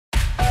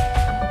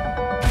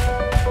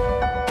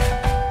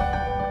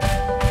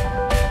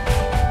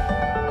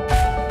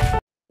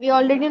We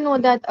already know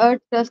that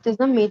earth crust is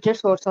the major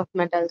source of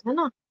metals, है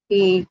ना?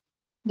 कि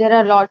there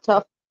are lots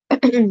of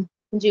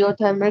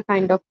geothermal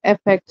kind of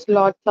effects,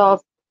 lots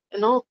of,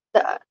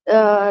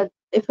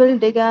 if we'll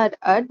dig at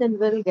earth, then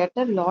we'll get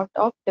a lot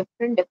of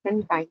different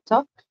kinds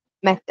of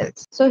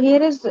metals. So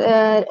here is,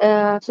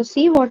 so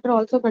seawater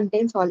also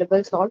contains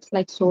soluble salts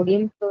like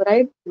sodium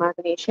chloride,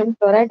 magnesium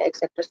chloride,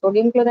 etc.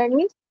 Sodium chloride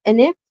means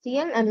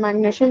NaCl and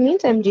magnesium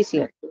means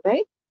MgCl2,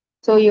 right?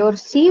 So your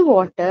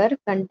seawater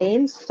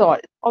contains salt.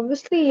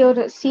 Obviously,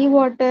 your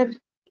seawater,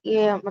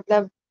 yeah,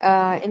 matlab,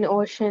 in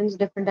oceans,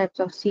 different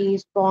types of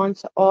seas,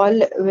 ponds, all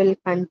will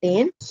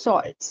contain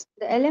salts.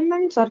 The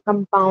elements or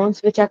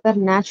compounds which occur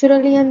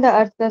naturally in the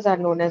earth crust are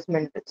known as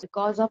minerals.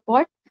 Because of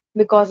what?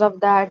 Because of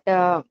that,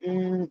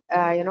 um,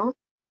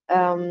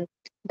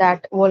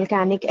 that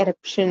volcanic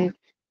eruption.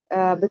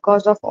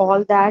 Because of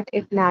all that,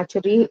 it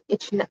naturally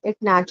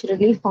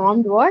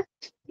formed what?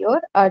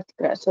 Your earth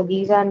crust. So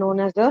these are known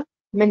as the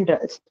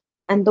minerals,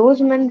 and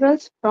those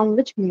minerals from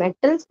which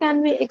metals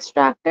can be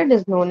extracted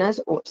is known as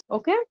ores.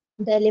 Okay,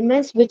 the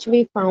elements which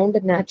we found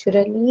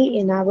naturally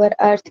in our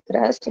earth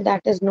crust,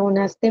 that is known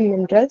as the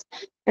minerals,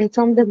 and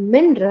from the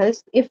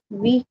minerals, if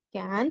we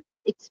can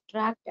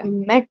extract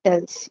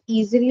metals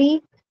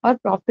easily or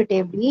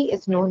profitably,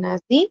 is known as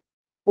the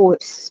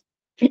ores.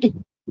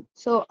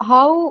 So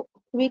how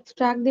we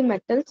extract the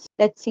metals?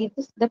 Let's see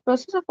this. The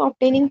process of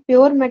obtaining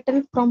pure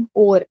metal from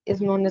ore is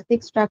known as the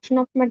extraction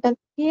of metal.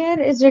 Here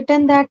is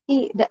written that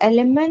the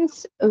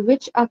elements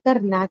which occur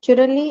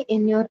naturally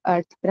in your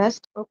earth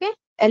crust, okay?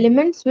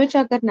 Elements which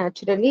occur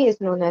naturally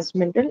is known as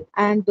mineral,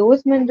 and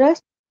those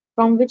minerals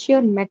from which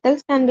your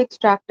metals can be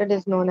extracted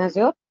is known as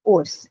your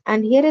ores.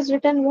 And here is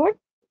written what?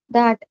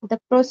 That the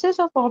process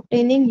of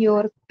obtaining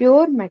your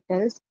pure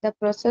metals, the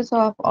process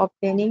of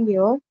obtaining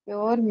your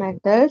pure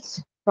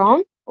metals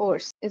from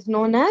ores is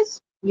known as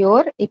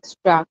your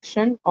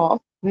extraction of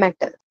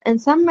metals.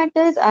 And some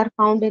metals are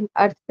found in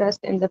earth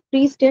crust in the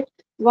free state,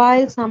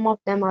 while some of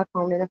them are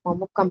found in the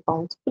form of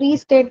compounds. Free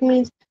state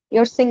means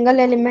your single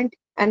element,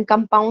 and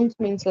compounds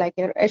means like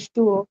your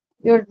H2O,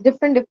 your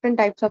different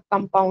types of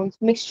compounds,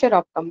 mixture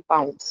of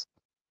compounds.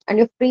 And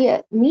your free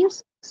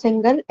means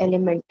single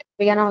element.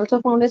 We can also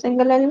found a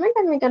single element,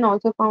 and we can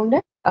also found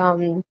a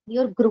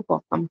your group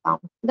of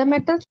compounds. The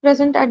metals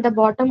present at the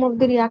bottom of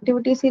the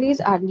reactivity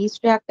series are least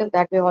reactive,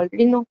 that we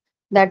already know,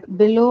 that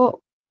below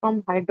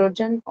from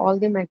hydrogen all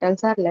the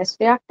metals are less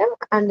reactive,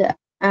 and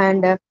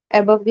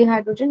above the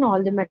hydrogen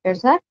all the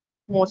metals are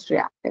most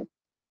reactive.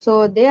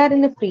 So they are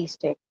in the free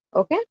state.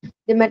 Okay,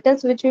 the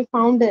metals which we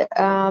found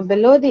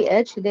below the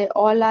edge, they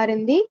all are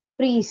in the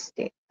free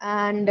state.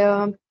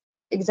 And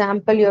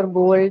example, your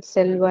gold,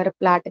 silver,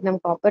 platinum,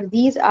 copper,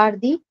 these are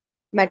the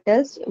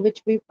metals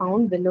which we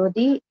found below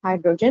the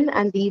hydrogen,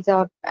 and these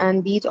all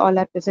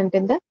are present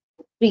in the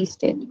free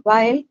state,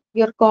 while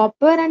your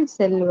copper and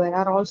silver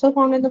are also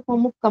found in the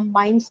form of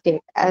combined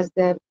state, as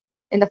the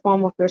in the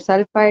form of your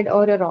sulfide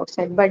or your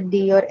oxide. But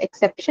your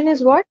exception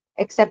is what?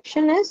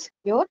 Exception is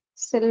your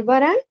silver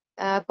and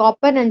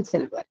copper and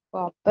silver.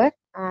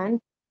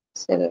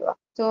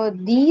 So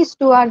these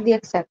two are the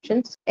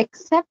exceptions.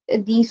 Except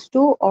these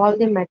two, all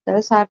the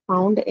metals are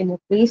found in a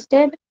free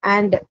state,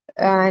 and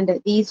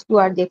these two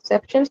are the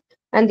exceptions.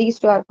 And these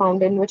two are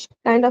found in which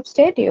kind of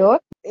state? You're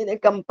in a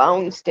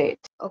compound state.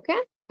 Okay,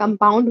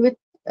 compound with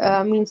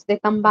means they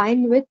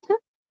combine with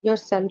your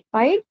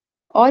sulfide,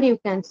 or you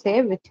can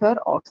say with your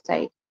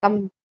oxide.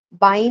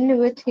 Combine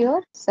with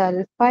your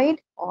sulfide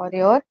or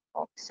your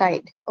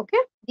oxide. Okay,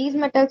 these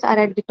metals are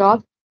at the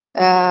top.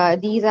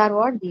 These are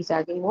what? These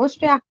are the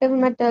most reactive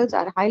metals,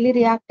 are highly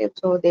reactive,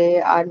 so they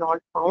are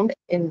not found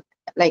in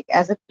like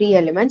as a free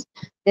elements.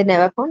 They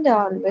never found, they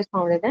are always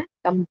found in a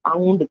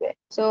compound way.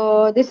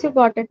 So this you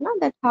got it now,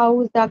 that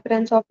how is the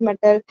occurrence of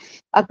metal?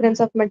 Occurrence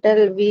of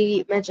metal,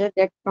 we measure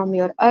that from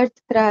your earth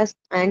crust,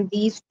 and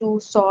these two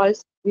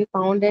salts we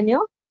found in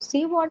your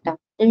seawater.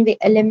 In the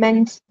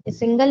elements, a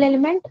single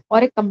element or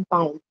a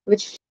compound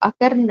which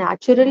occur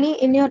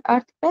naturally in your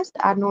earth crust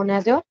are known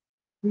as your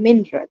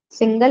mineral.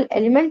 Single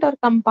element or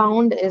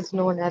compound is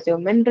known as your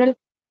mineral,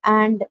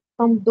 and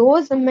from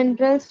those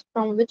minerals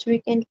from which we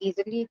can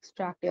easily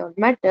extract your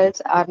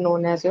metals are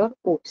known as your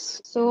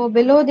ores. So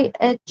below the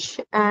edge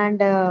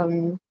and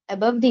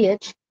above the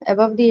edge,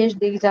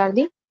 these are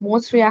the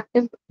most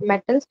reactive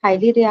metals,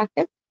 highly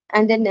reactive,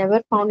 and they're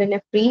never found in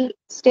a free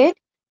state.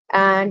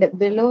 And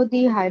below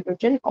the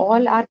hydrogen,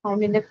 all are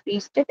found in a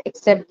free state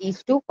except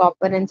these two,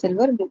 copper and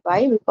silver.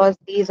 Why? Because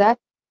these are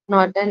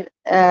not a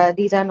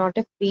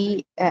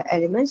free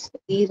elements.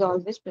 These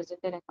always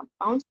present in a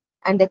compound,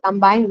 and they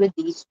combine with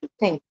these two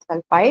things,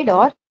 sulfide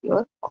or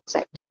your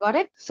oxide. Got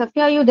it?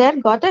 Safia, are you there?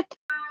 Got it?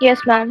 Yes,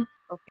 ma'am.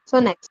 Okay.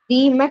 So next,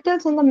 the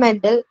metals in the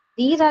middle.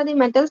 These are the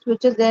metals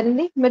which is there in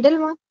the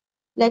middle one.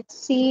 Let's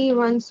see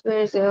once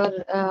where's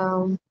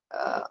your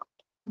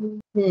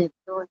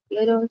no,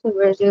 here also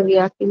where's your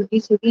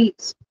reactivity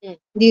series.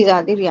 These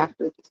are the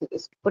reactivity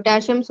series.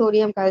 Potassium,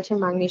 sodium, calcium,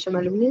 magnesium,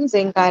 aluminum,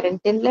 zinc, iron,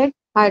 tin, lead,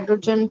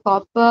 hydrogen,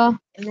 copper,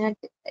 net.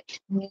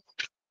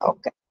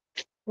 Okay.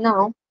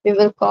 Now We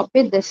will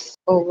copy this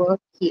over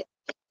here.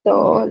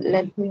 So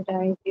let me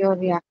write your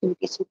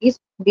reactivity series.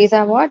 These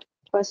are what?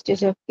 First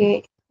is your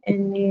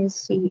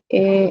KNaCaMg,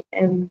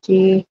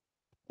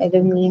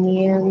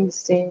 aluminium,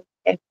 zinc,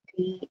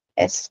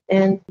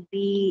 FeSN,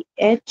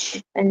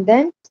 BH, and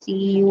then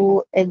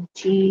CuHg,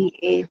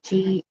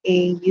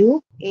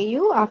 AgAu.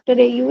 AU, after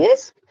AU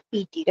is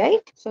PT,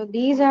 right? So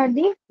these are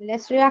the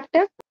less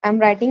reactive. I'm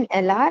writing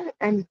Lr,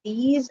 and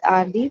these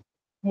are the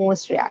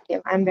most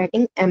reactive. I'm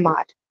writing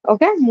Mr.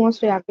 Okay,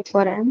 most reactive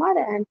for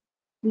Mr and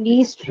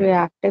least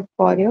reactive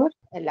for your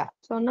Lr.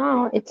 So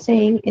now it's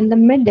saying in the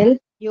middle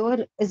your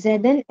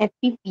Zn,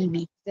 Fe,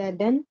 Pv,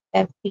 Zn,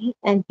 Fe,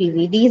 and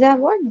Pv. These are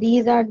what?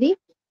 These are the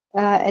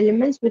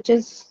elements which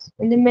is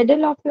in the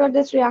middle of your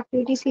this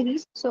reactivity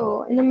series.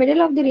 So in the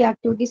middle of the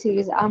reactivity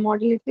series are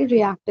moderately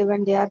reactive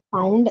and they are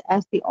found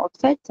as the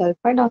oxide,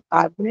 sulfide, or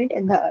carbonate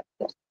in the earth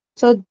crust.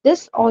 So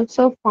this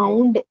also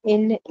found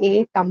in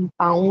a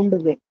compound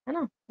way, है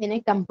ना? In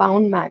a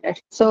compound manner.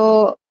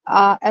 So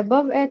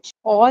above H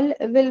all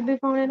will be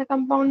found in a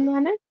compound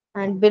manner,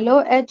 and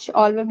below H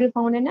all will be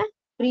found in a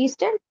free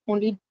state.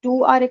 Only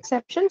two are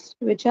exceptions,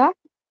 which are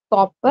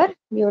copper,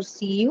 your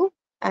Cu,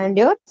 and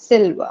your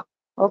silver.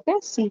 Okay,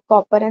 C,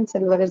 copper and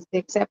silver is the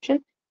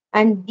exception.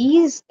 And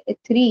these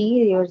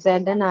three, your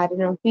Zn,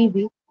 Rn, and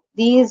Pb,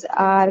 these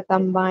are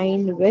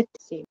combined with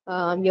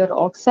your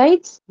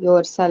oxides,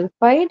 your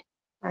sulfide,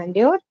 and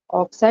your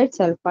oxide,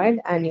 sulfide,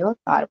 and your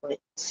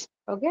carbonates.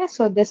 Okay,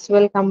 so this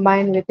will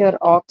combine with your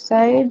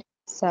oxide,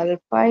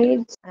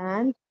 sulfides,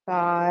 and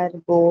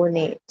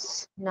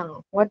carbonates.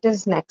 Now, what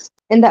is next?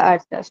 In the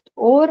earth crust,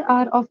 ore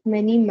are of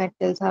many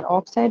metals are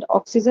oxide.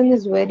 Oxygen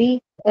is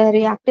very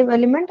reactive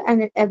element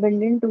and it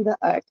abundant to the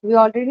earth. We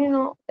already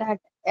know that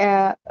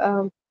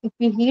if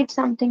we heat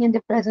something in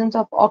the presence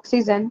of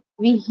oxygen,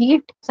 we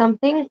heat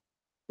something.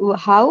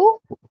 How?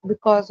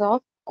 Because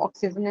of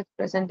oxygen is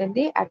present in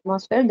the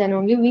atmosphere, then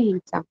only we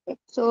heat something.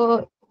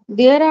 So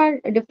there are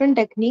different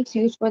techniques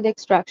used for the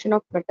extraction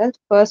of metals.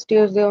 First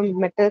is your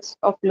metals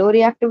of low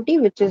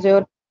reactivity, which is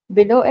your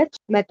below H.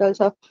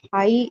 Metals of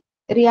high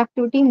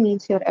reactivity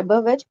means your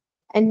above H,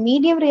 and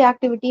medium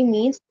reactivity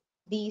means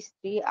these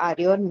three are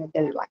your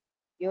middle one,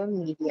 your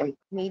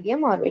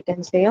medium, or we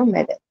can say your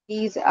middle.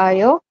 These are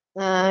your,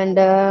 and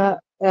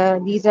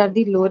these are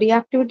the low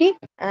reactivity,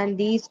 and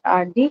these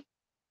are the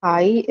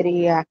high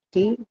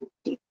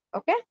reactivity.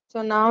 Okay,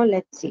 so now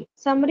let's see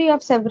summary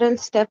of several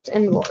steps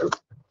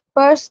involved.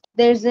 First,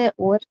 there's a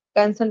ore.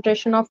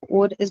 Concentration of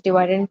ore is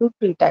divided into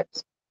three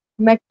types.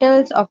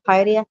 Metals of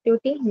high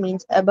reactivity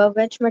means above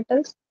H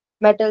metals.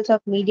 Metals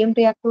of medium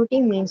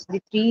reactivity means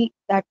the three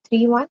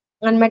one,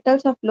 and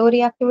metals of low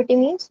reactivity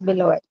means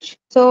below H.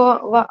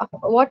 So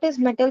what is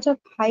metals of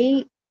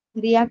high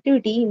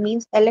reactivity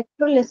means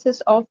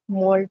electrolysis of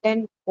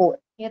molten ore.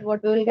 Here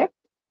what we will get,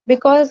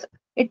 because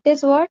it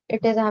is what?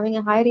 It is having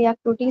a high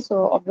reactivity.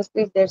 So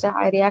obviously if there's a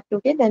high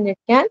reactivity, then it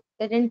can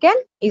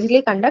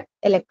easily conduct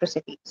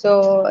electricity.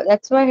 So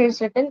that's why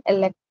it's written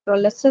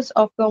electrolysis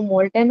of your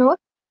molten ore.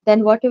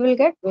 Then what you will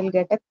get? We'll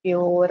get a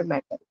pure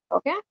metal.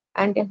 Okay.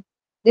 And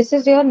this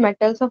is your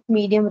metals of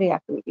medium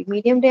reactivity.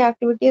 Medium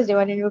reactivity is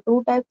divided into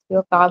two types,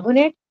 your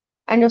carbonate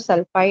and your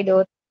sulfide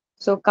ore.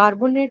 So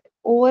carbonate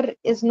ore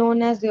is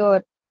known as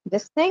your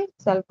this thing,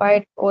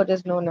 sulfide ore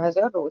is known as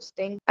your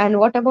roasting. And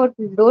what about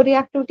low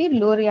reactivity?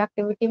 Low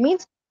reactivity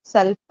means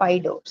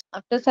sulfide ores.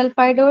 After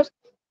sulfide ores,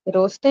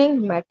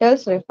 roasting,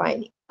 metals,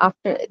 refining.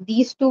 After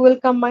these two will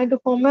combine to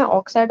form an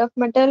oxide of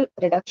metal,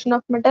 reduction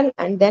of metal,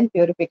 and then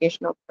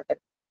purification of metal.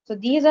 So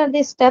these are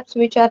the steps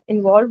which are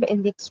involved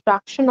in the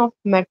extraction of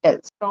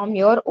metals from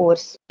your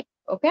ores.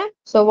 Okay.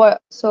 So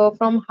so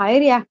from high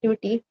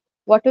reactivity,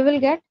 what we will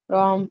get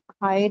from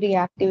high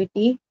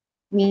reactivity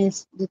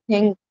means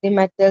the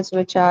metals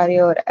which are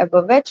your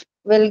above H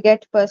will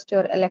get first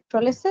your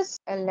electrolysis.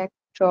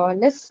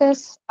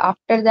 Electrolysis.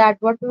 After that,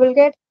 what we will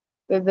get?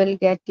 We will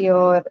get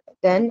your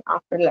then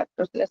after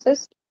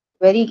electrolysis,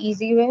 very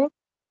easy way,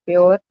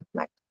 pure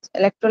metals.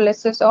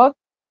 Electrolysis of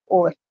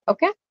ore.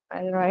 Okay.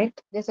 All right.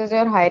 This is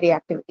your high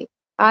reactivity.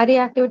 High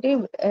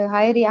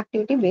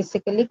reactivity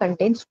basically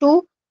contains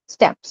two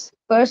steps.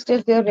 First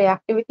is the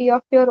reactivity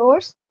of your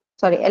ores,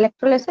 sorry,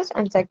 electrolysis,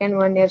 and second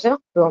one is a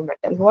raw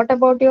metal. What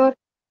about your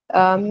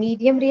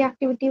medium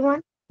reactivity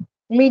one?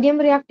 Medium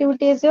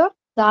reactivity is your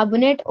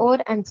carbonate ore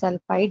and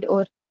sulfide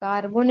ore.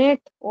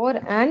 Carbonate ore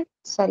and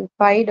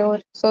sulfide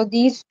ore. So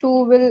these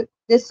two will,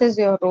 this is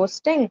your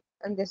roasting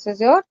and this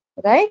is your,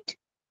 right?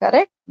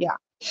 Correct? Yeah.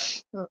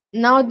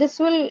 Now this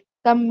will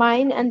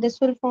combine and this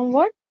will form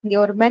what?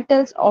 Your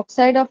metals,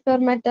 oxide of your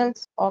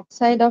metals,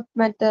 oxide of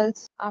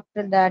metals.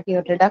 After that,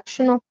 your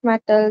reduction of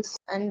metals,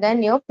 and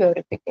then your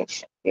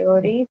purification.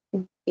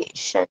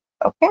 Purification.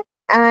 Okay.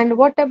 And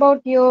what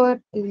about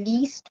your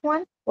least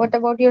one? What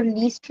about your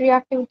least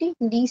reactivity?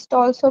 Least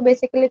also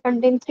basically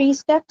contain three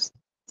steps.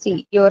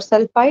 See, your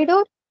sulfide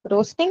ore,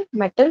 roasting,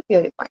 metal,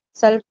 purifying.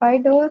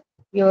 Sulfide ore,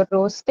 your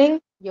roasting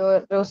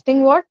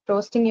what?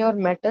 Roasting your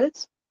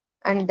metals,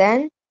 and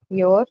then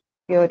your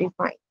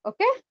purifying.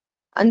 Okay,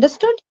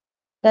 understood?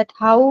 that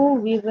how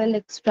we will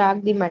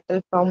extract the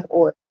metal from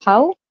ore.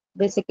 How?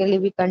 Basically,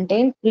 we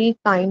contain three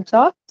kinds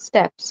of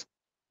steps.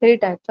 Three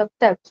types of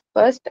steps.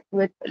 First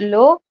with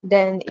low,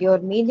 then your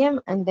medium,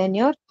 and then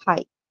your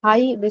high.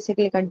 High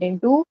basically contain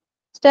two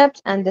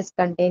steps, and this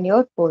contain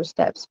your four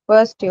steps.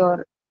 First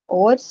your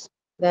ores,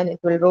 then it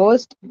will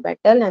roast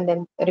metal, and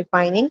then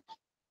refining.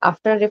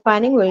 After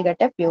refining, we'll get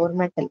a pure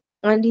metal.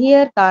 And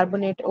here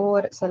carbonate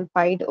ore,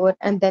 sulfide ore,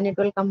 and then it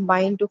will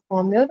combine to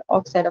form your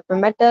oxide of a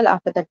metal.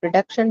 After that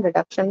reduction,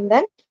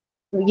 then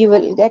you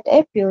will get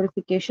a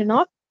purification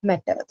of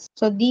metals.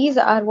 So these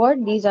are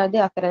what? These are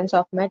the occurrence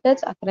of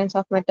metals. Occurrence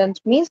of metals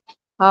means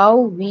how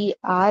we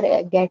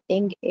are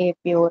getting a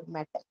pure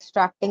metal,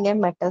 extracting a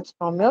metals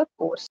from your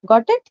ores.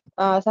 Got it,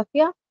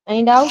 Safia?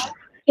 Any doubt?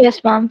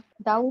 Yes, ma'am.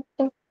 Doubt?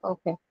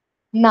 Okay.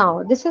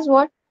 Now, this is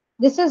what?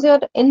 This is your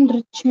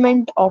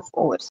enrichment of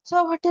ores.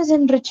 So, what is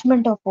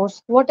enrichment of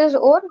ores? What is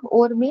ore?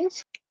 Ore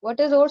means, what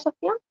is ore,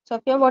 Safia?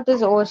 Safia, what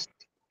is ores?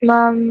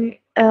 Ma'am,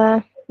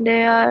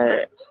 they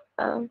are,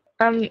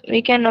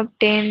 we can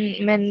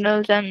obtain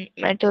minerals and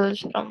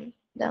metals from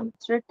them.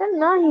 It's written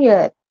now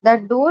here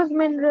that those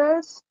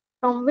minerals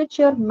from which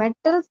your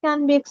metals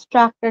can be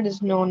extracted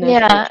is known as ore.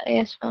 Yeah,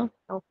 yes, ma'am.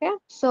 Okay,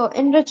 so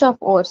enrich of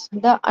ores,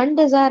 the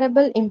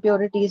undesirable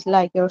impurities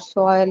like your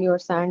soil, your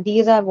sand,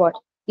 these are what?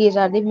 These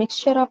are the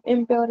mixture of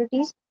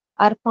impurities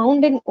are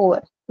found in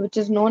ore, which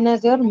is known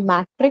as your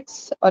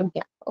matrix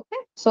organ. Okay,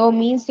 so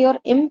means your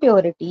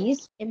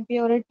impurities in,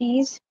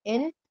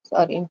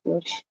 sorry,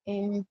 impurities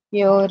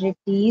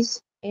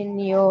in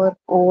your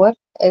ore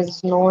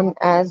is known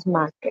as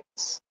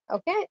matrix.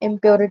 Okay,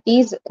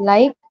 impurities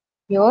like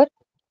your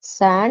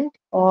sand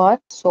or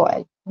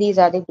soil. These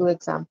are the two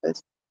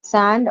examples.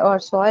 Sand or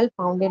soil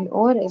found in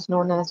ore is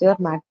known as your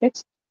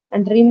matrix,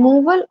 and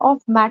removal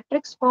of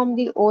matrix from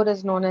the ore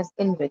is known as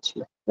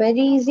enrichment. Very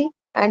easy.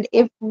 And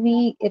if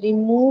we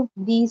remove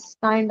these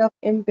kind of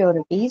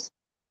impurities,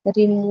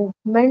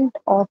 removement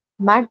of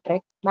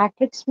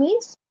matrix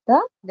means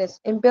the this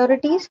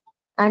impurities,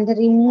 and the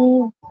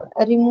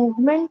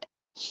removement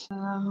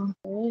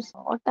is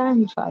what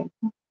I'm trying.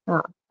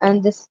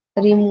 And this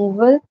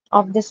removal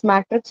of this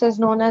matrix is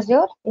known as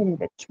your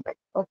enrichment.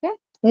 Okay,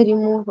 the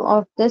remove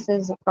of this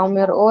is from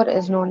your ore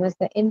is known as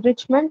the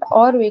enrichment,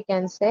 or we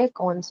can say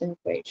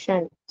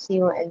concentration,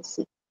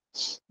 CONC.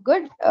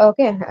 Good.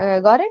 Okay,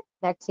 got it.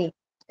 Let's see.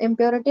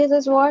 Impurities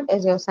is what?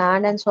 Is your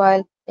sand and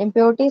soil.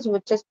 Impurities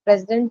which is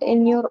present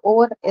in your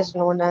ore is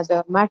known as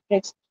your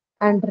matrix.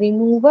 And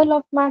removal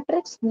of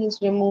matrix means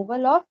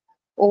removal of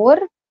ore,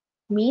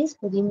 means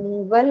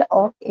removal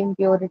of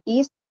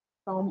impurities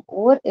from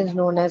ore is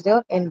known as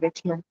your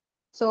enrichment.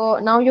 So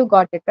now you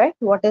got it, right?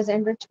 What is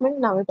enrichment?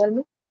 Now you tell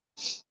me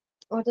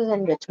what is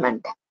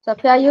enrichment.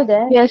 Safia, are you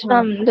there? Yes,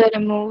 Huh. ma'am.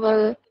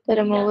 The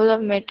removal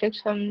of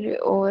matrix from the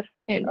ore,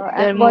 and the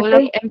And what removal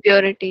of is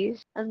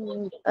impurities,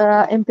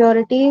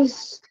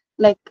 impurities?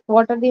 Like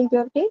what are the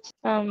impurities?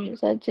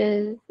 such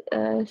as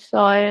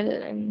soil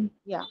and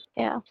Yeah.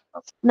 yeah.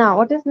 Now,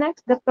 what is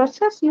next? The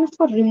process used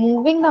for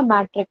removing the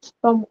matrix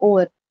from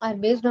ore are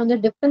based on the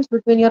difference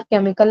between your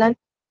chemical and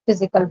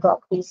physical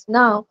properties.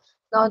 Now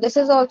this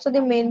is also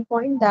the main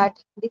point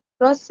that the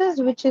process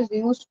which is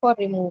used for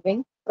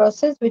removing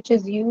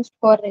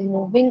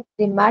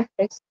the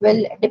matrix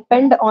will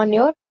depend on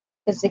your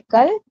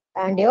physical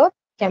and your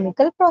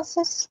chemical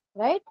process,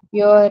 right?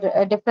 Your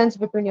difference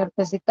between your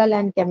physical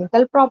and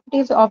chemical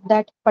properties of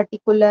that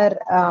particular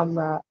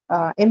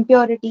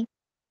impurity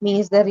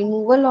means the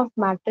removal of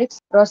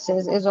matrix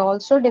process is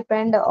also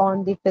depend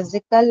on the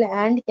physical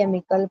and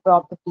chemical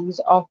properties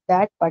of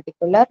that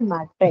particular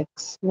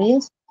matrix,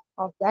 means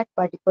of that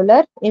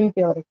particular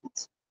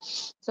impurities.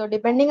 So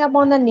depending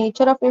upon the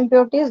nature of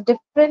impurities,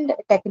 different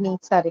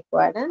techniques are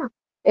required, है ना?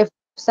 if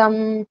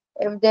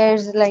if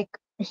there's like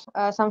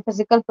some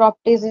physical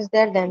properties is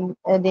there, then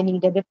they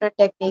need a different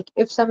technique.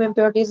 If some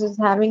impurities is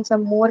having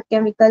some more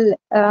chemical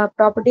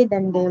property,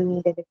 then they'll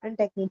need a different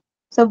technique.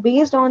 So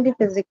based on the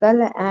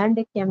physical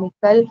and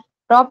chemical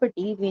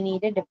property, we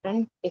need a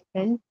different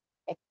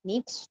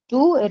techniques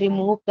to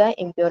remove the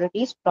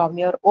impurities from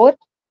your ore.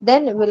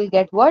 Then we'll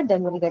get what?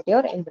 Then we'll get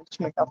your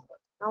enrichment of ore.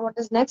 Now what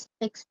is next?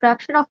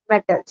 Extraction of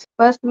metals.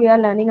 First we are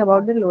learning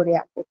about the low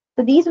reactive.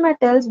 So these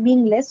metals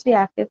being less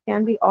reactive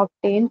can be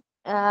obtained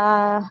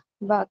by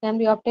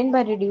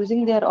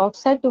reducing their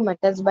oxide to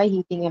metals by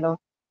heating alone.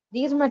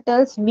 These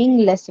metals being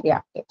less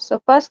reactive.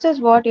 So first is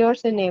what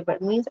yours enable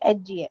means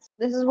HGS.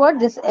 This is what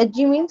this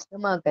Hg means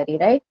mercury,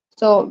 right?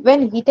 So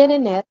when heated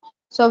in air,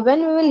 so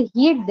when we will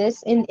heat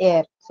this in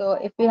air, so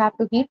if we have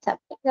to heat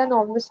something, then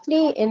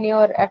obviously in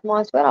your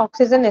atmosphere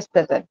oxygen is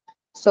present.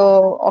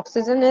 So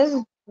oxygen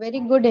is very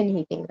good in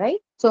heating, right?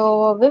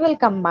 So we will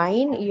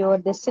combine your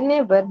this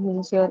enable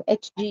means your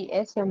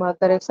HGS, your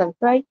mercury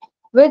sulfide,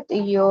 with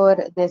your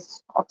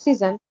this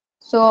oxygen.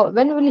 So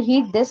when we'll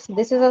heat this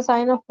is a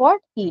sign of what?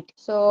 Heat.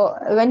 So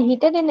when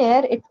heated in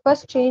air, it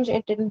first changed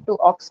it into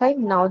oxide.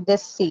 Now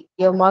this C,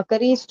 your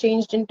mercury is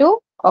changed into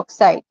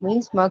oxide,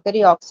 means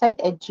mercury oxide,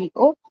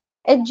 HgO,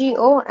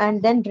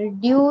 and then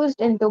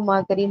reduced into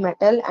mercury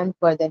metal and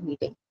further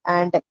heating.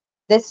 And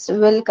This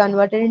will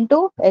convert it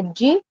into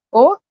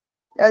HgO.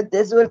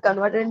 This will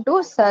convert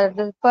into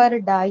sulfur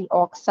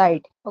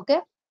dioxide. Okay.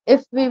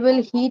 If we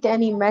will heat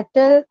any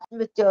metal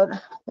with your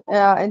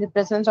in the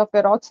presence of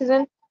your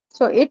oxygen,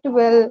 so it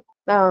will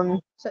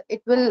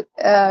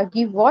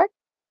give what?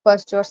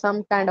 First your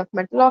some kind of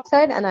metal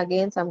oxide and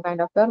again some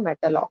kind of your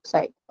metal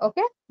oxide.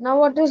 Okay. Now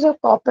what is a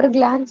copper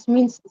glance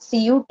means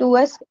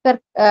Cu2s.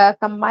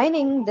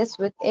 Combining this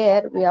with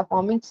air, we are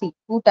forming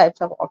two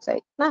types of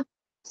oxide. Na?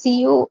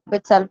 Cu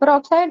with sulfur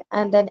oxide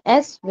and then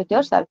S with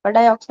your sulfur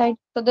dioxide.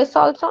 So this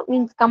also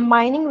means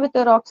combining with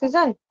your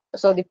oxygen.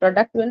 So the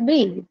product will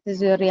be, this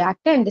is your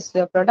reactant, this is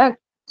your product.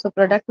 So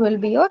product will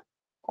be your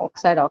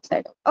oxide.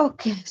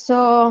 Okay,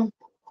 so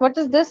what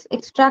is this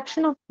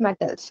extraction of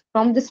metals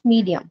from this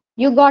medium?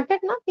 You got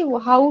it now?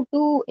 How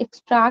to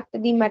extract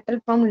the metal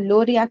from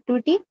low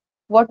reactivity?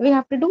 What we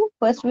have to do?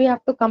 First, we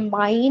have to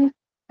combine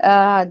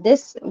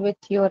this with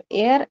your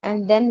air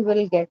and then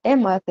we'll get a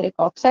mercuric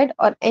oxide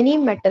or any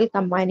metal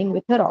combining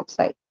with your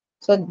oxide.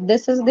 So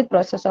this is the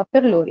process of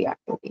your low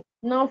reactivity.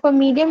 Now for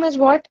medium is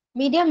what?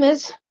 Medium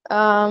is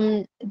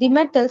the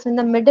metals in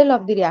the middle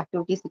of the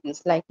reactivity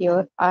series like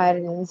your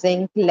iron,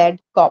 zinc,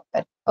 lead,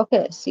 copper.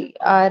 Okay, see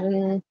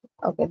iron.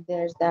 Okay,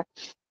 there's that.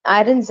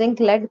 Iron, zinc,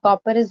 lead,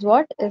 copper is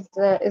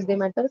the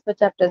metals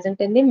which are present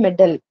in the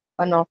middle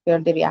one of your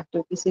the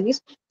reactivity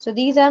series. So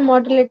these are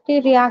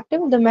moderately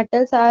reactive. The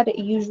metals are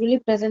usually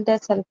present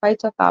as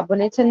sulfides or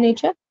carbonates in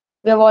nature.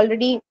 We have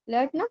already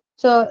learned now.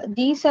 So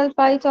these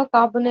sulfides or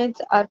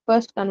carbonates are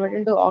first converted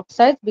into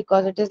oxides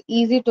because it is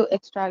easy to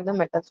extract the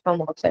metals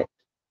from oxide.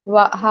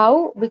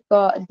 How?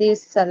 Because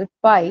this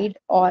sulfide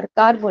or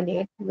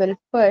carbonate will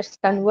first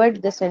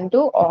convert this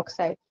into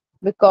oxide.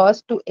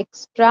 Because to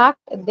extract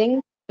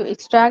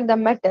the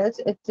metals,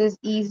 it is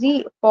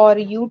easy for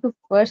you to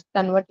first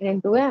convert it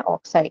into an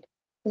oxide.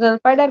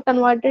 Sulfide are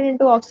converted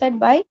into oxide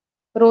by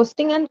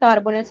roasting and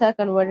carbonates are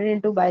converted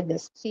into by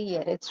this. See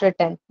here, it's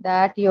written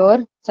that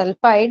your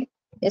sulfide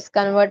is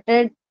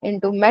converted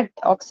into met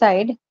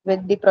oxide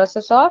with the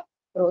process of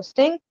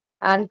roasting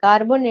and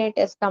carbonate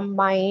is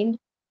converted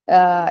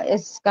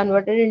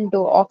into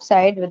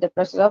oxide with the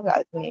process of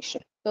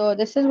calcination. So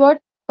this is what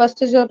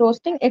first is your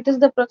roasting. It is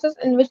the process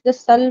in which the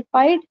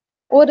sulfide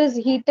ore is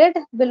heated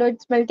below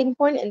its melting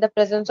point in the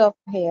presence of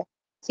air.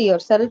 See, your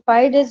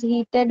sulfide is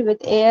heated with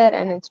air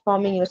and it's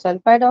forming your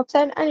sulfide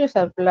oxide and your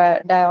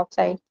sulfur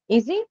dioxide.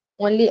 Easy.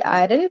 Only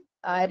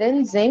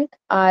zinc,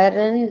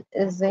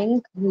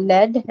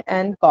 lead,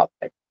 and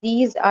copper.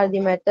 These are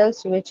the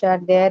metals which are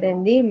there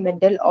in the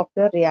middle of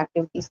your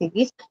reactivity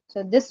series.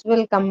 So this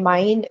will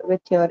combine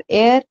with your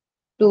air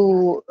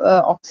to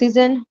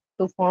oxygen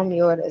to form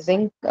your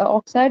zinc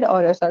oxide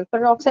or your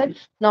sulfur oxide.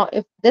 Now,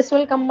 if this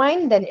will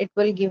combine, then it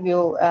will give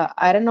you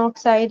iron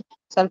oxide,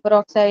 sulfur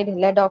oxide,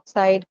 lead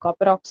oxide,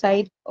 copper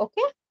oxide.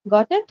 Okay,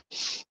 got it?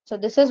 So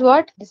this is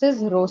what? This is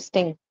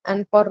roasting.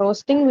 And for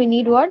roasting, we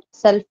need what?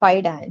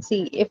 Sulfide ion.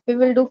 See, if we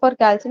will do for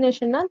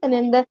calcination, na, then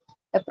in the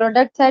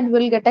product side,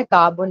 we'll get a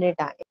carbonate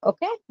ion.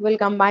 Okay, we'll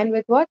combine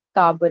with what?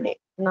 Carbonate.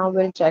 Now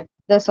we'll check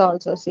this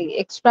also. See,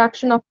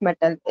 extraction of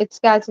metal. It's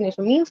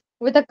calcination means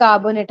with a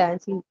carbonate ion.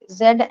 See,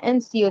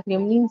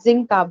 ZnCO3 means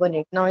zinc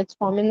carbonate. Now it's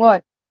forming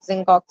what?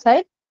 Zinc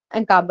oxide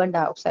and carbon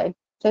dioxide.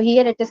 So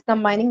here it is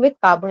combining with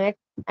carbonate,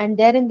 and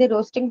there in the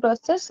roasting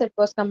process, it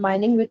was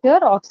combining with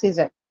your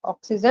oxygen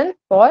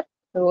for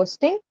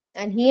roasting,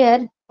 and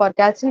here for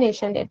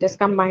calcination it is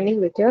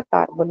combining with your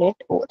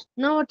carbonate ore.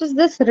 Now what is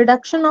this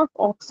reduction of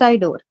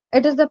oxide ore?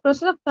 It is the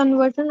process of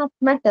conversion of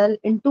metal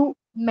into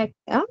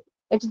metal.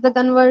 It is the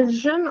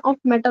conversion of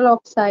metal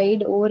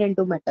oxide ore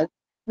into metal.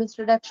 Means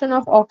reduction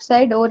of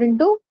oxide ore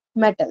into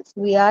metals.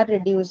 We are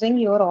reducing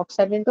your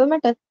oxide into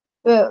metal.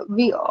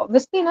 We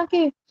obviously na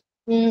ki,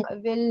 we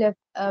will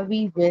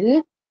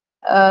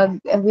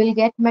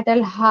get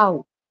metal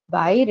how?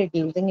 By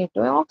reducing it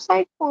to an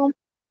oxide form.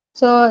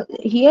 So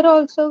here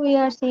also we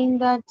are seeing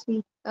that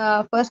see,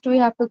 first we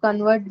have to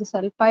convert the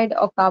sulfide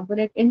or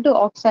carbonate into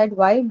oxide.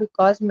 Why?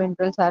 Because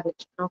minerals are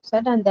rich in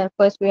oxide, and then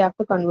first we have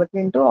to convert it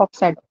into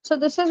oxide. So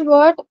this is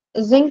what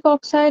zinc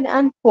oxide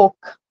and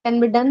coke can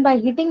be done by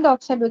heating the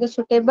oxide with a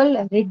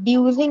suitable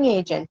reducing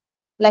agent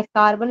like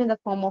carbon in the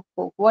form of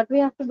coke. What we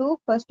have to do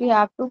first, we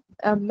have to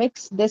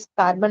mix this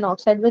carbon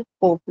oxide with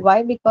coke.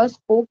 Why? Because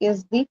coke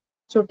is the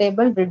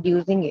suitable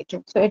reducing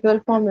agent. So it will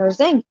form your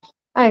zinc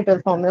and it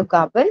will form your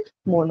carbon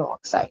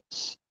monoxide.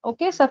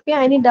 Okay, Safia,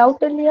 any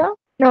doubt till here?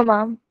 No,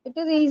 ma'am. It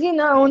is easy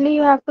now. Only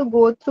you have to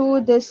go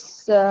through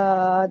this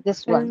Well, one,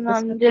 this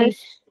ma'am, 15,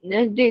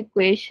 just the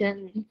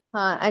equation.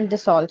 and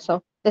this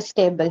also, this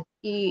table.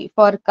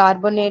 For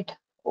carbonate,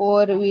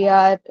 or we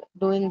are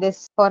doing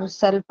this for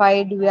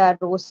sulfide, we are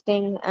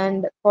roasting,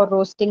 and for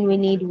roasting we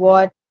need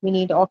what? We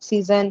need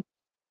oxygen.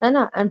 है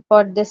ना? And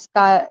for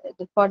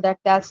that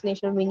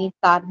calcination we need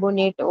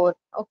carbonate or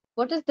okay.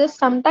 What is this?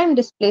 Sometime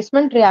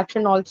displacement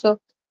reaction also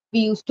we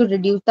used to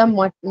reduce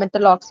the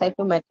metal oxide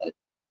to metal.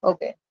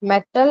 Okay,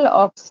 metal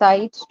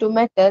oxides to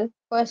metal.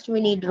 First we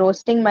need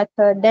roasting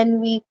method.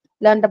 Then we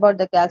learned about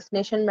the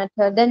calcination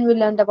method. Then we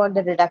learned about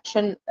the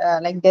reduction,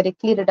 like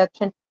directly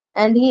reduction.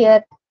 And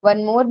here,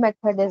 one more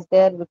method is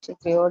there, which is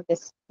your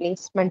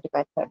displacement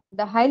method.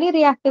 The highly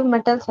reactive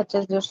metals, such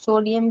as your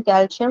sodium,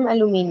 calcium,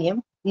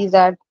 aluminium, these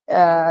are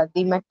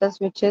the metals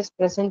which is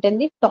present in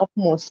the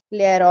topmost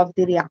layer of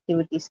the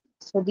reactivity scale.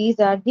 So these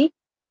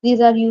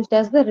are used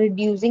as the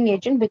reducing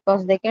agent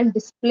because they can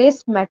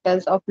displace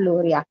metals of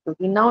low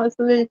reactivity. Now, if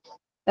we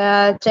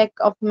will check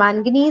of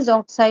manganese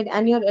oxide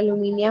and your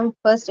aluminium,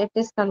 first it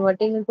is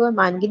converting into a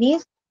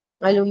manganese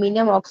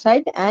aluminum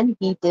oxide and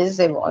heat is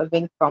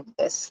evolving from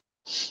this.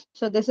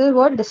 So this is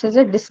what, this is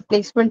a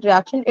displacement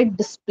reaction. It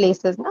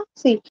displaces. Now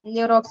see,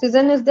 your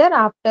oxygen is there.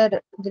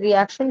 After the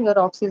reaction, your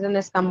oxygen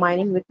is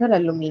combining with your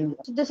aluminium.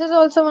 So this is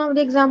also one of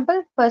the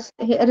example. First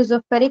here is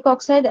a ferric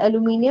oxide,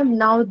 aluminium.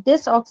 Now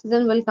this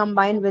oxygen will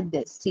combine with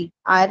this, see,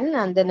 iron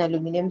and then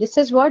aluminium. This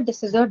is what,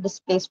 this is your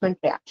displacement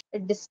reaction.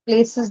 It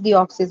displaces the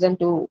oxygen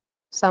to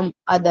some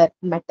other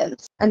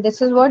metals. And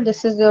this is what,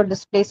 this is your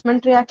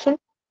displacement reaction.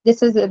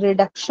 This is a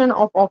reduction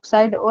of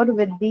oxide ore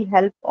with the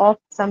help of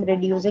some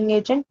reducing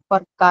agent.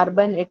 For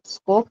carbon, it's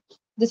coke.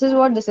 This is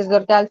what, this is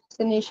your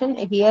calcination.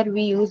 Here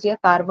we use a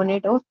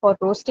carbonate ore. For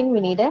roasting,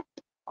 we need a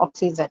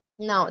oxygen.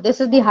 Now,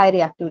 this is the high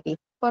reactivity.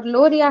 For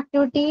low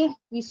reactivity,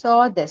 we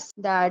saw this,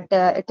 that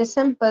it is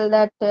simple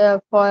that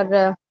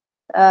for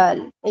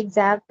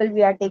example,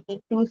 we are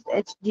taking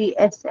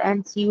 2HGS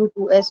and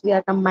Cu2S, we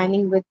are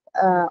combining with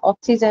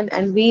oxygen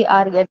and we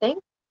are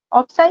getting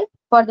oxide.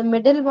 For the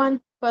middle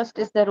one, first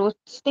is the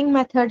roasting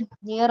method.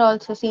 Here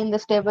also see in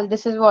this table,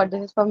 this is what,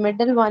 this is for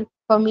middle one.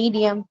 For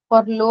medium,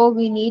 for low,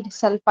 we need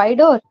sulfide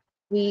ore.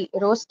 We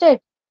roast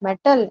it,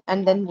 metal,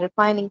 and then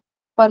refining.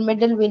 For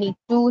middle, we need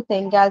two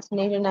things,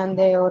 calcination and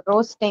the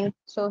roasting.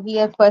 So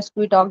here first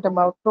we talked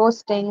about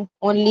roasting.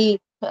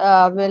 Only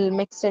we'll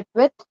mix it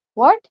with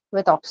what?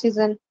 With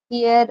oxygen.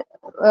 Here,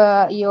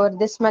 your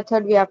this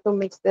method we have to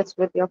mix this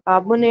with your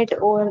carbonate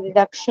or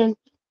reduction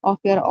of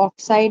your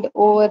oxide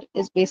ore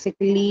is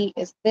basically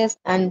is this,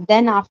 and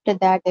then after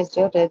that is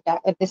your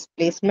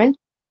displacement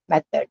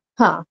method.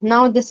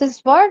 Now this is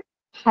for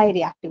high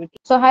reactivity.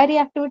 So high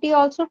reactivity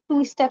also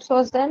two steps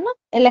was there, no?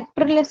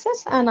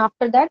 Electrolysis and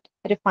after that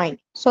refining.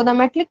 So the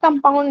metallic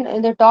compound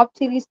in the top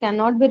series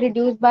cannot be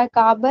reduced by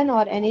carbon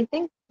or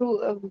anything.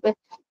 To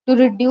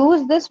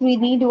reduce this, we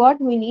need what?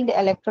 We need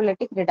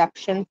electrolytic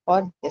reduction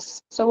for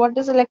this. So what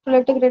is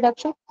electrolytic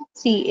reduction?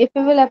 See, if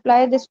we will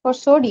apply this for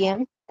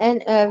sodium,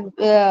 and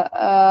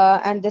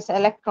this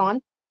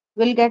electron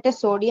will get a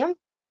sodium,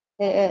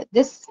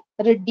 this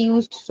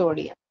reduced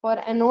sodium. For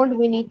anode,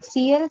 we need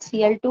Cl,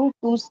 Cl2,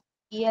 2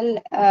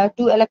 Cl,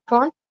 2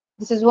 electron.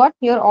 This is what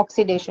your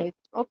oxidation.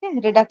 Okay,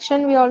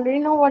 reduction, we already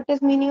know what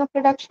is meaning of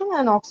reduction,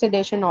 and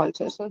oxidation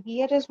also. So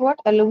here is what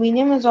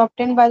aluminium is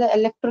obtained by the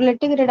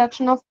electrolytic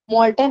reduction of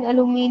molten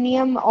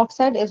aluminium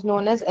oxide is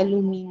known as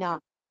alumina.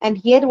 And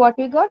here what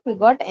we got? We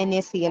got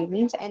NaCl,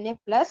 means Na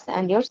plus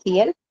and your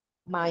Cl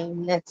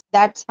minus.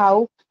 That's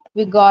how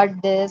we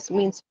got this,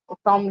 means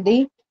from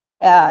the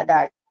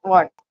that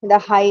what, the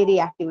high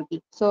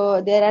reactivity. So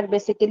there are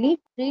basically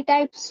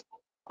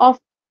of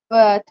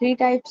three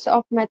types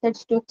of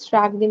methods to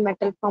extract the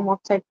metal from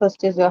oxide.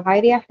 First is your high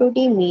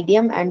reactivity,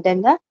 medium, and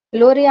then the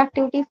low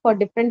reactivity. For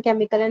different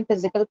chemical and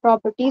physical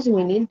properties,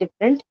 we need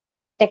different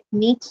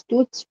techniques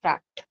to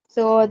extract.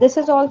 So this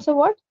is also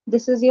what,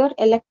 this is your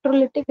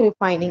electrolytic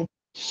refining.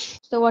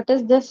 So what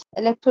is this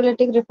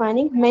electrolytic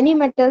refining? Many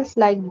metals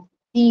like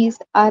these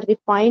are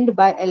refined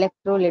by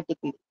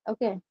electrolytically.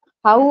 Okay.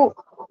 How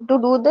to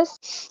do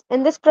this?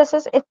 In this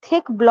process, a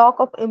thick block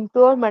of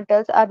impure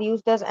metals are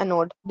used as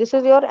anode. This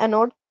is your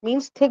anode,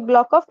 means thick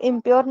block of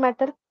impure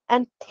metal,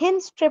 and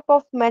thin strip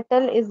of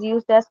metal is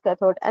used as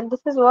cathode. And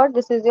this is what?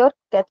 This is your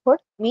cathode,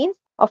 means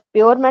of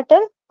pure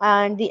metal,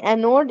 and the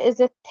anode is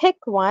a thick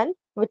one,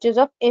 which is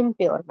of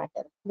impure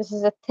metal. This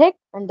is a thick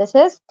and this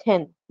is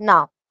thin.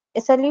 Now,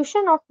 a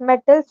solution of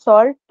metal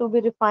salt to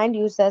be refined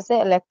used as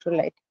an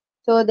electrolyte.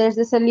 So there's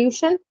a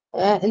solution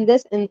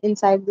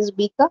inside this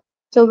beaker.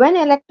 So when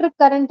electric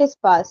current is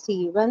passed,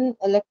 see, when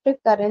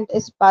electric current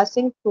is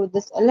passing through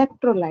this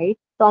electrolyte,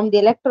 from the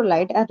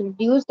electrolyte are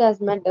reduced as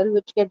metal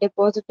which get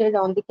deposited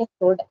on the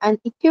cathode, and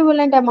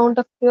equivalent amount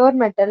of pure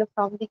metal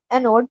from the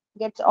anode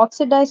gets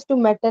oxidized to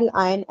metal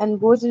ion and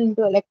goes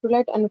into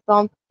electrolyte, and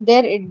from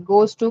there it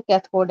goes to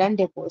cathode and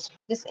deposit.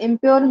 This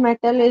impure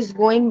metal is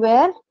going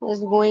where?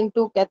 Is going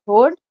to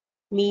cathode,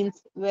 means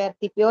where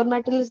the pure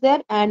metal is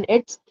there, and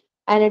it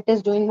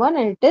is doing one,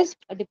 and it is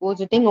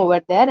depositing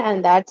over there,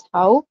 and that's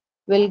how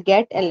we'll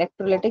get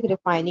electrolytic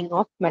refining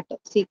of metal.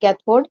 See,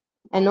 cathode,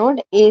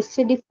 anode,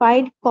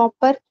 acidified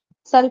copper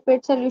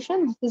sulfate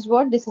solution. This is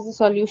what? This is a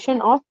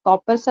solution of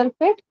copper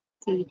sulfate.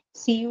 See,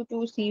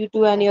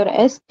 Cu2, and your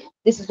S.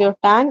 This is your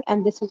tank,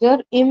 and this is your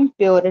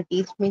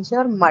impurities, means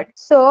your mud.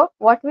 So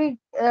what we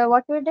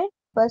did?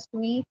 First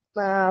we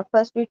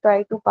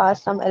try to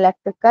pass some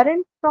electric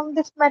current from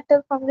this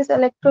metal, from this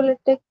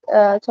electrolytic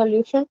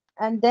solution,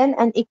 and then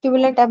an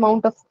equivalent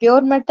amount of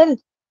pure metal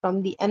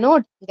from the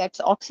anode gets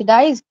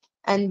oxidized,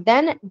 and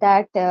then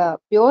that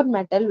pure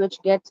metal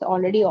which gets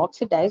already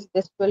oxidized,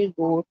 this will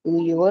go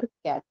to your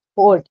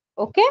cathode.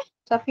 Okay,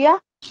 Safia?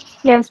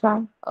 Yes,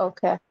 ma'am.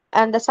 Okay.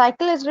 And the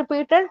cycle is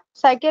repeated.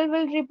 Cycle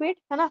will repeat,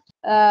 है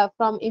ना?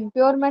 From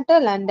impure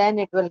metal, and then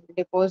it will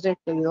deposit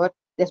to your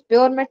this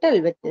pure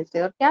metal, which is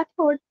your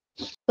cathode.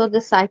 So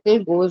the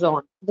cycle goes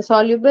on. The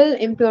soluble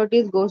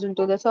impurities goes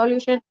into the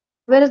solution,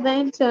 whereas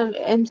the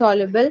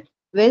insoluble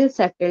will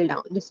settle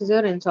down. This is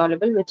your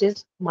insoluble, which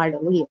is mud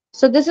over here.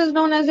 So this is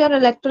known as your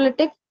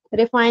electrolytic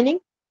refining.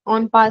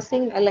 On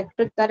passing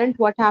electric current,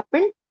 what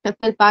happened? It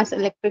will pass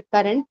electric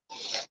current.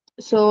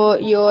 So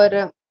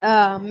your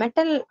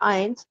metal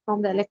ions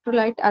from the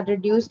electrolyte are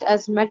reduced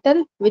as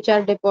metal, which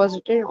are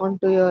deposited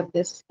onto your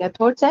this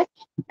cathode side,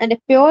 and a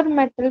pure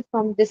metal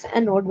from this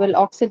anode will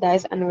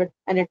oxidize and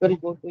it will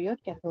go to your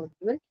cathode.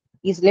 You will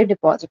easily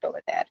deposit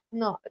over there.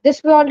 No,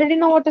 this we already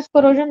know what is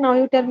corrosion. Now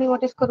you tell me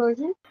what is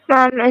corrosion.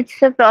 Ma'am,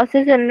 it's a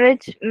process in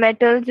which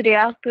metals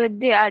react with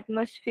the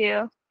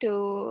atmosphere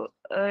to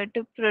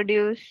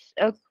produce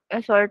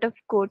a sort of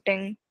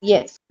coating.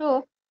 Yes.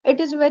 So it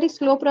is a very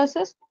slow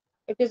process.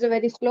 It is a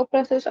very slow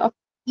process of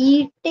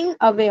eating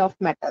away of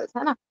metals.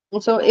 है ना?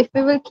 So if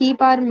we will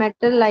keep our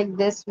metal like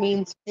this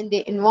means in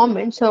the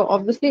environment, so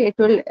obviously it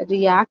will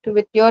react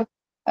with your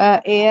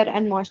air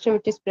and moisture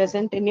which is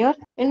present in your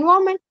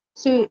environment.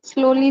 So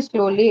slowly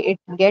it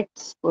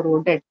gets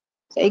corroded.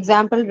 So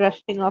example,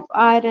 rusting of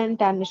iron,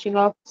 tarnishing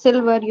of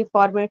silver, you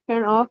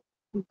formation of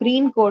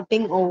green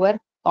coating over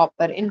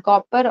copper. In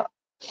copper,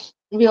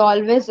 we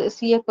always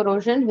see a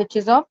corrosion which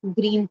is of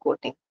green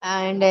coating,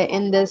 and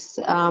in this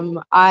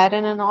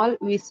iron and all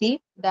we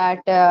see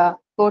that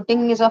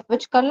coating is of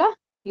which color,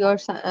 your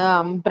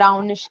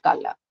brownish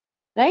color,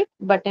 right?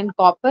 But in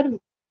copper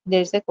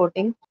there's a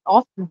coating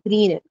of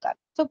green in color.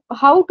 So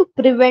how to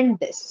prevent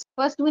this?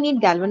 First we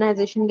need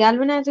galvanization.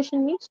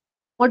 Galvanization means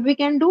what we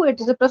can do, it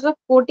is a process of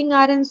coating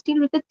iron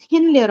steel with a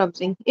thin layer of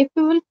zinc. If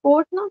we will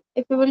coat now,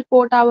 if we will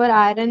coat our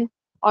iron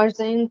or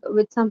zinc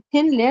with some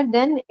thin layer,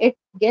 then it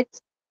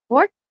gets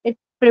what it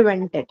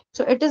prevented.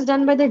 So it is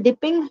done by the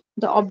dipping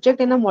the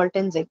object in a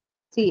molten zinc.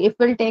 See, if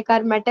we'll take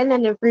our metal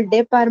and if we'll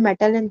dip our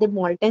metal in the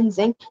molten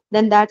zinc,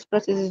 then that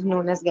process is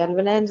known as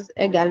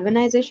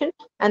galvanization,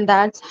 and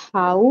that's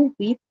how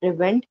we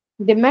prevent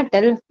the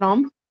metal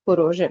from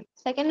corrosion.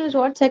 Second is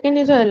what? Second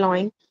is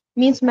alloying,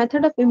 means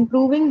method of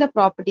improving the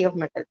property of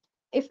metal.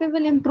 If we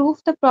will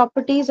improve the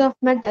properties of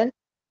metal,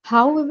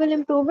 how we will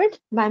improve it?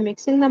 By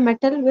mixing the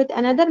metal with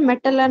another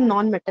metal or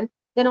non-metal.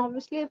 Then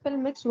obviously if we'll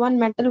mix one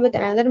metal with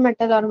another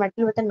metal or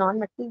metal with a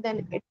non-metal,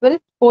 then it will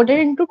code it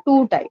into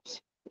two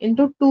types,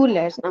 into two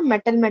layers, no?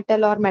 Metal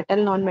metal or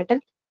metal non-metal.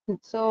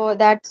 So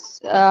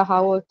that's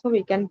how also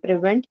we can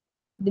prevent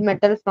the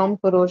metal from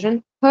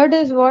corrosion. Third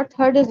is what?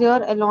 Third is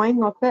your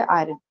alloying of a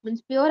iron.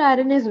 Means pure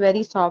iron is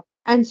very soft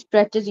and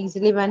stretches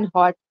easily when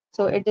hot.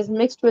 So it is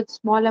mixed with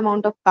small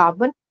amount of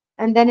carbon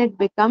and then it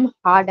become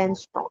hard and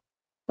strong.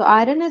 So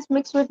iron is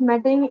mixed with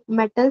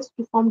metals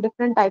to form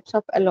different types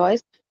of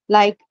alloys,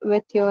 like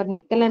with your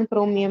nickel and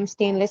chromium.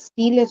 Stainless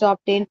steel is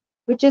obtained,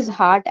 which is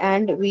hard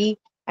and weak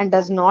and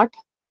does not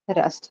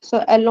rust.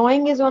 So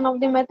alloying is one of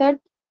the method.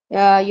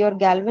 Your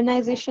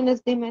galvanization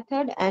is the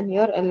method, and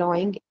your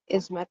alloying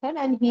is method.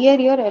 And here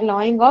your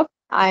alloying of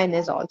iron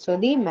is also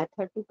the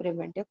method to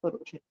prevent a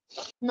corrosion.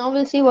 Now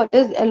we'll see what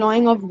is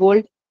alloying of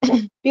gold.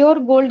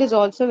 Pure gold is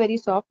also very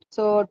soft.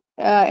 So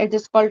it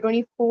is called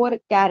 24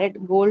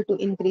 karat gold to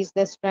increase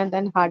the strength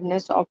and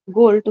hardness of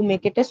gold to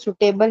make it a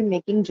suitable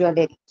making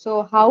jewelry.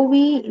 So how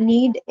we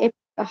need it,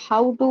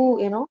 how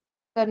to,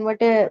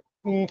 convert a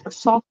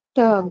soft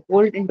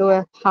gold into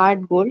a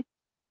hard gold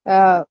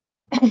uh,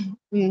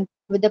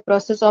 with the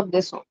process of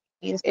this one.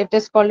 Means it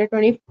is called a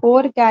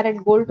 24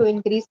 karat gold to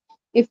increase.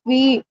 If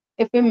we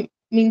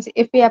means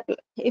if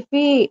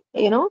we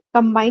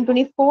combine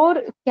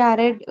 24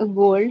 karat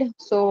gold,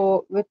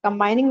 so with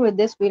combining with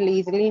this we'll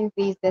easily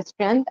increase the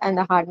strength and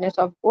the hardness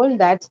of gold.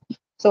 That's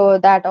so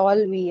that all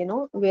we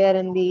wear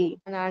in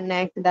our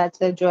neck,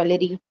 that's a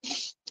jewelry.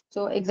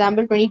 So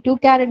example, 22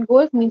 karat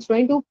gold means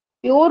 22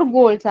 pure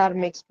golds are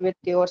mixed with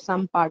your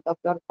some part of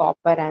your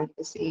copper and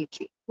this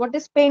Ag. What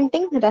is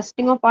painting?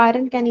 Rusting of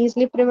iron can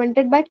easily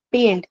prevented by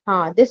paint.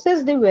 This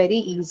is the very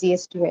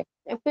easiest way.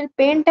 If we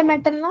paint a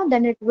metal now,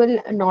 then it will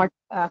not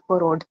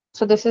corrode.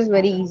 So this is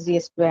very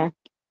easiest way.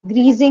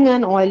 Greasing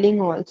and oiling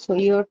also.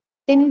 Your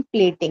tin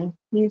plating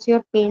means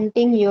you're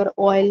painting, you're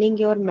oiling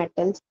your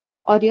metals,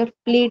 or you're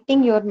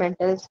plating your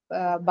metals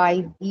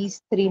by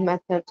these three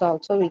methods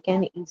also. We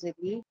can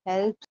easily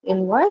help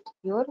in what?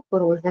 Your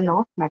corrosion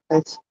of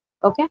metals.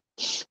 Okay.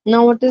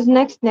 Now what is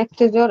next?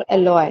 Next is your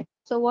alloy.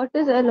 So what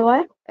is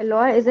alloy?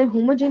 Alloy is a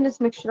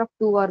homogeneous mixture of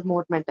two or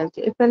more metals.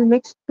 It will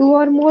mix two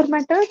or more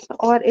metals,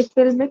 or it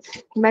will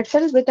mix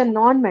metal with a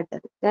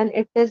non-metal. Then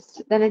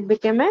it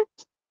became a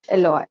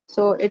alloy.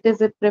 So it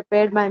is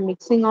prepared by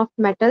mixing of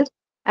metals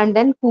and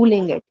then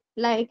cooling it.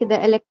 Like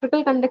the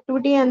electrical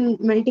conductivity and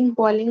melting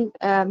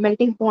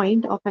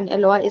point of an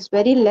alloy is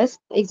very less.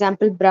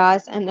 Example,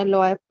 brass and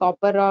alloy,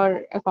 copper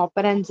or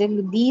copper and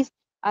zinc. These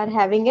are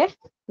having a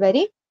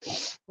very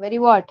very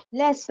what?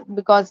 Less,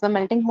 because the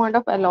melting point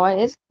of alloy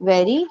is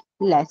very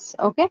less.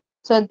 Okay.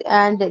 So,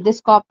 and this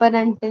copper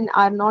and tin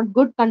are not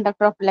good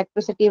conductor of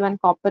electricity when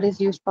copper is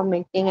used for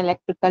making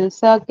electrical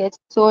circuits.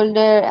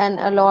 Solder and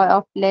alloy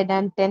of lead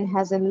and tin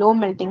has a low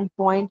melting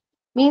point.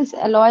 Means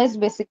alloy is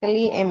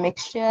basically a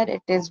mixture.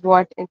 It is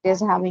what it is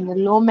having a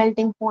low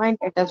melting point.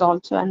 It is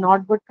also a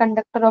not good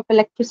conductor of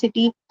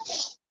electricity.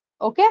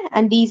 Okay,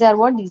 and these are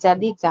what? These are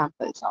the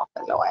examples of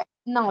alloy.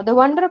 Now, the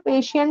wonder of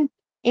ancient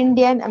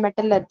Indian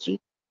metallurgy,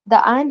 the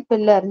iron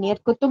pillar near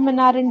Qutub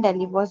Minar in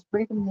Delhi was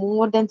built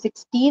more than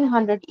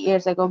 1600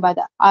 years ago by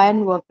the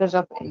iron workers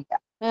of India.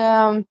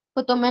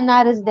 Qutub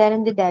Minar is there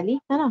in the Delhi,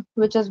 है ना,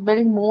 which was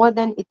built more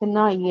than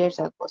itna years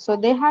ago. So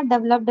they had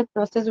developed a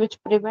process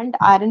which prevent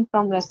iron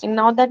from rusting.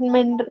 Now that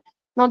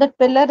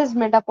pillar is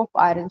made up of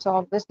iron, so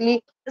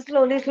obviously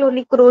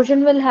slowly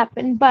corrosion will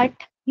happen. But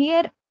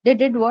here they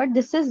did what?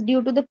 This is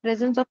due to the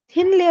presence of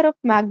thin layer of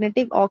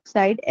magnetic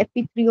oxide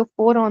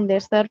Fe3O4 on their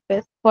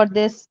surface. For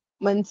this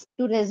means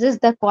to resist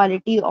the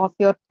quality of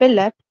your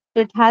pillar.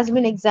 So it has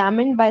been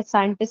examined by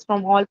scientists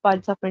from all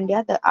parts of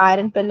India. The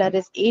iron pillar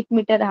is 8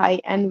 meter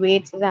high and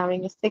weights is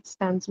having a 6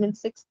 tons,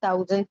 means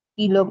 6,000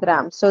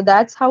 kilograms. So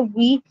that's how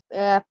we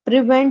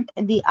prevent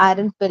the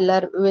iron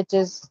pillar which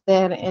is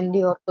there in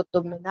your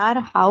Qutub Minar.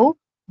 How?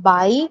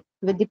 By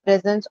with the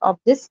presence of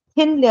this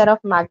thin layer of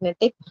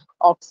magnetic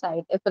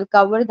oxide. If we'll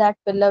cover that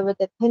pillar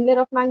with a thin layer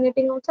of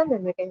magnetic oxide,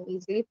 then we can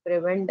easily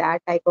prevent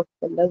that type of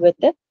pillar with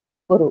the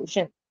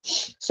corrosion.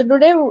 So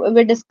today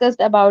we discussed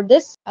about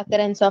this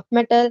occurrence of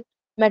metals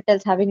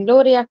having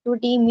low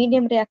reactivity,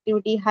 medium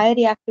reactivity, high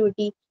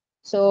reactivity.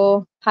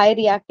 So high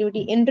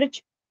reactivity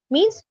enrich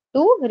means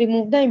to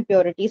remove the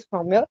impurities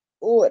from your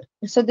ore.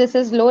 So this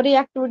is low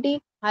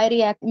reactivity,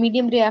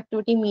 medium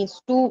reactivity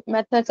means two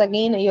methods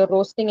again, your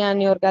roasting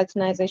and your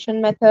calcinization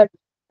method,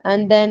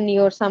 and then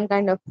your some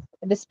kind of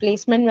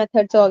displacement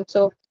methods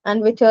also.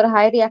 And with your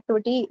high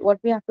reactivity, what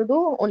we have to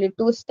do? Only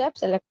two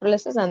steps: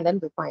 electrolysis and then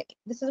refining.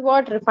 This is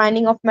what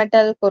refining of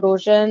metal,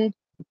 corrosion,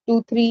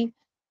 two, three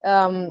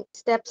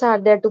steps are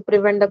there to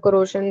prevent the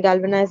corrosion: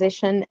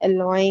 galvanization,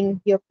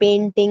 alloying, your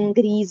painting,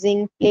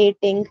 greasing,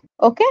 plating.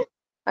 Okay,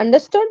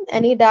 understood?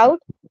 Any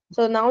doubt?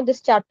 So now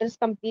this chapter is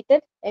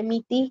completed.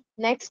 MET.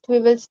 Next we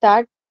will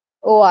start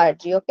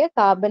ORG. Okay,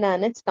 carbon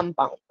and its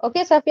compound.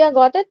 Okay, Safia,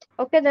 got it?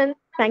 Okay, then.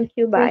 Thank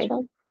you. Yes, Bye.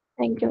 ma'am.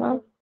 Thank you,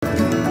 ma'am.